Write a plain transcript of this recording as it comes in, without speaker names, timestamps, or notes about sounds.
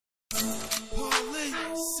Parlay,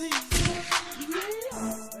 see.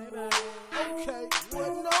 Okay,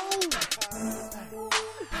 well, no.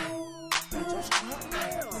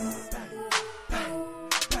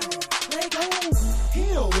 He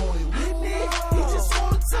don't want it with me, he just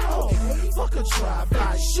wanna talk. Fuck a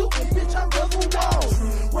drive-by shooting, bitch, I'd rather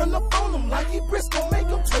walk. Run up on him like he Briscoe, make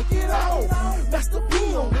him take it off. Master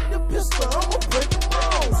P on with the pistol, I'ma break him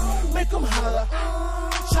off. Make him holler,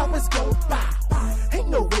 choppers go by. Ain't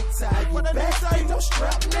no way till I get back, bitch, I'm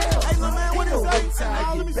strapped now. Ain't no way till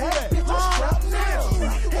I get back, bitch, I'm strapped now.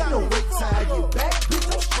 Ain't no way till I get back, bitch,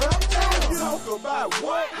 I'm strapped now. Talk about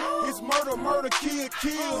what? It's murder, murder, kill,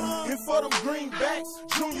 kill. And for them greenbacks,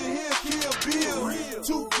 Junior here, kill Bill.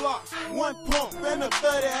 2 blocks, 1 pump, and a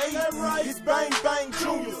 38. It's bang, bang,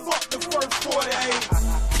 Junior, fuck the first 48.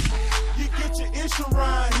 You get your issue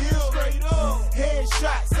around here. Straight up.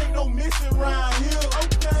 Headshots, ain't no missing around here.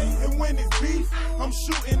 Okay. And when it's beef, I'm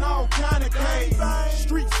shooting all kind of games.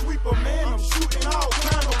 Street sweeper, man, I'm shooting all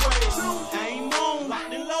kind of ways. I ain't known,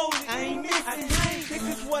 locked and loaded, I ain't missing. This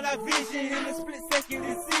is what I vision in a split second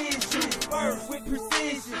decision. First with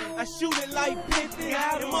precision, I shoot it like Pippin.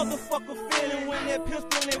 The motherfucker feeling when that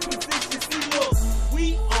pistol in position. See, look,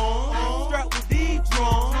 we on, strapped with these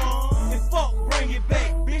drums. And fuck, bring it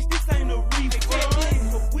back, bitch, this ain't a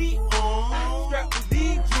refund. But we on, strapped with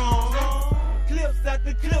these drums. Clips out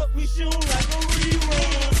the clip, we shoot like a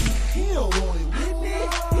rerun. He don't want it with me,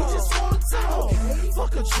 he just wanna talk.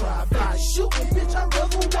 Fuck a drive-by shooting, bitch, I'd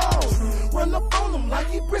rather walk. Run up on him like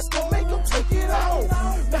he Briscoe, make him take it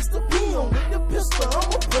off. Master P on with the pistol,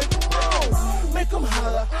 I'ma break him off. Make him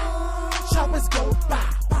holler, choppers go by.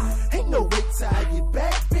 Ain't no way till I get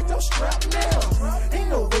back, bitch, I'm strapped now. Ain't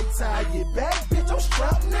no way till I get back, bitch, I'm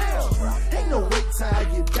strapped now. Ain't no way till I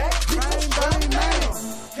get back, bitch, I'm strapped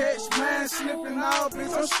now. Catch man slipping out,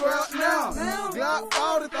 bitch, I'm strapped now. Glock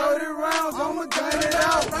 40, 30 rounds, I'ma gun it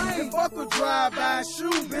out. And fuck a drive-by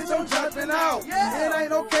shoot, bitch, I'm jumping out. It ain't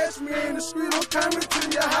no catch me in the street, I'm coming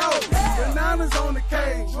to your house. Bananas on the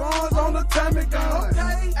cage, drones on the Tommy gun.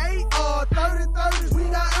 30-30s, we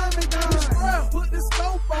got army guns. Put the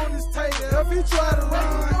scope on his tater if he try to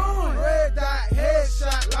run. Red dot,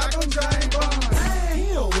 headshot like I'm James Bond.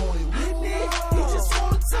 He don't want it with me, he just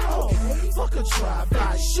wanna talk. Fuck a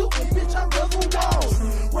drive-by shooting, bitch, I'd rather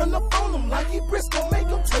walk. Run up on him like he Briscoe, make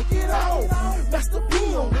him take it off. Master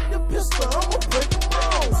P on with the pistol, I'ma break him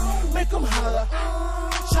off. Make him holler,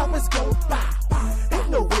 choppers go by. Ain't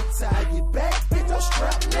no way till I get back, bitch, I'm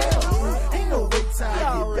strapped now. Ain't no way till I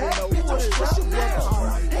get back, bitch, I'm strapped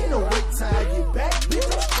now. Ain't no way till I get back,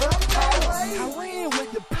 bitch, I'm strapped now. I ran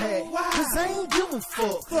with the pack, cause I ain't give a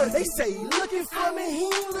fuck. They say he looking for me, he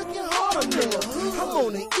ain't looking hard enough. I'm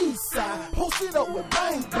on the east side, posted up with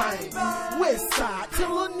bang bang. West side, till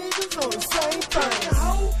the niggas on the same thing.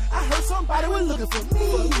 I heard somebody was looking for me.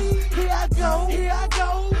 Here I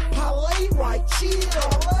go, parlay right, chill.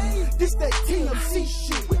 This that TMC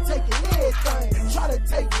shit, we taking everything. Try to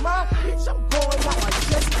take my bitch, I'm going out like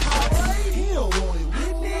Jesse Howard. He don't want it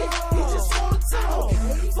with me, he just wanna talk.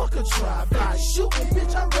 Fuck a drive-by shooting,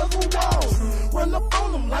 bitch, I'd rather walk. Run up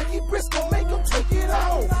on him like he Briscoe, make him take it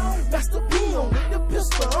off.